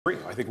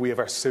think we have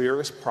a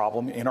serious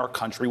problem in our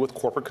country with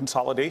corporate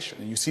consolidation.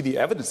 And you see the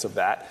evidence of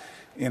that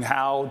in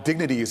how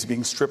dignity is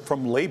being stripped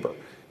from labor.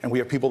 And we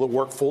have people that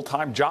work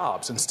full-time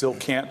jobs and still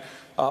can't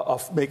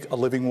make a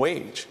living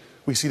wage.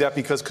 We see that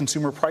because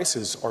consumer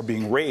prices are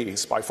being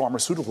raised by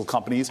pharmaceutical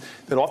companies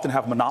that often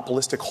have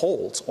monopolistic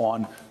holds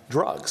on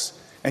drugs.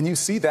 And you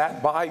see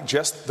that by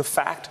just the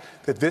fact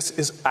that this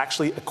is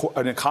actually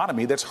an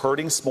economy that's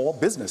hurting small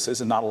businesses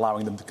and not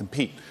allowing them to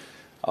compete.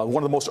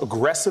 One of the most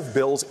aggressive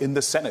bills in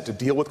the Senate to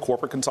deal with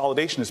corporate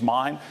consolidation is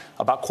mine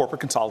about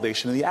corporate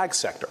consolidation in the ag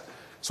sector.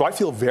 So I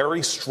feel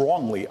very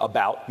strongly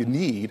about the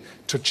need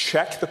to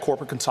check the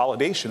corporate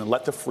consolidation and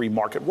let the free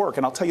market work.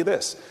 And I'll tell you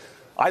this.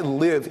 I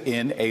live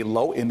in a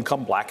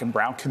low-income black and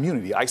brown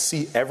community. I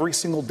see every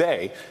single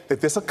day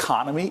that this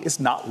economy is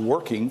not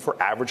working for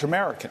average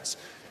Americans.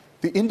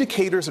 The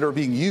indicators that are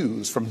being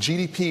used from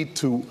GDP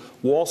to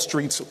Wall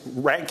Street's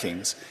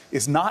rankings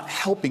is not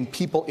helping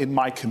people in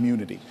my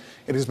community.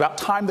 It is about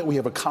time that we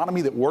have an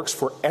economy that works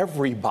for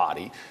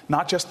everybody,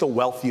 not just the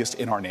wealthiest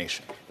in our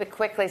nation. But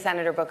quickly,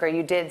 Senator Booker,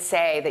 you did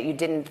say that you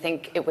didn't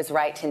think it was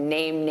right to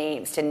name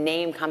names, to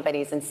name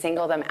companies and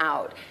single them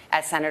out,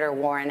 as Senator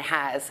Warren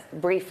has.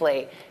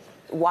 Briefly,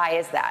 why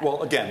is that?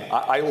 Well, again,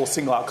 I will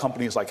single out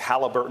companies like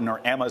Halliburton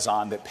or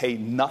Amazon that pay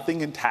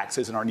nothing in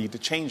taxes and our need to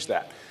change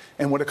that.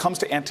 And when it comes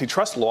to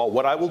antitrust law,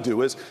 what I will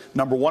do is,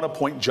 number one,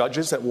 appoint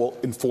judges that will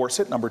enforce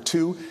it. Number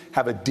two,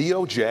 have a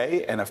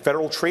DOJ and a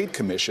Federal Trade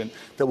Commission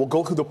that will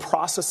go through the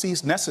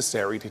processes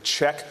necessary to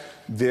check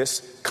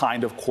this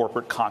kind of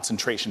corporate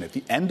concentration. At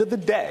the end of the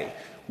day,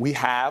 we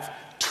have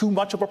too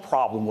much of a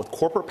problem with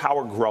corporate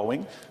power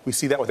growing. We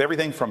see that with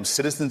everything from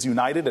Citizens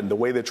United and the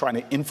way they're trying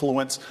to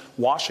influence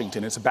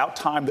Washington. It's about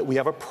time that we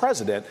have a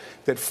president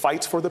that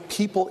fights for the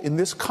people in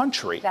this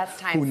country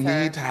who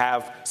need to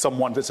have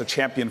someone that's a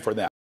champion for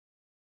them.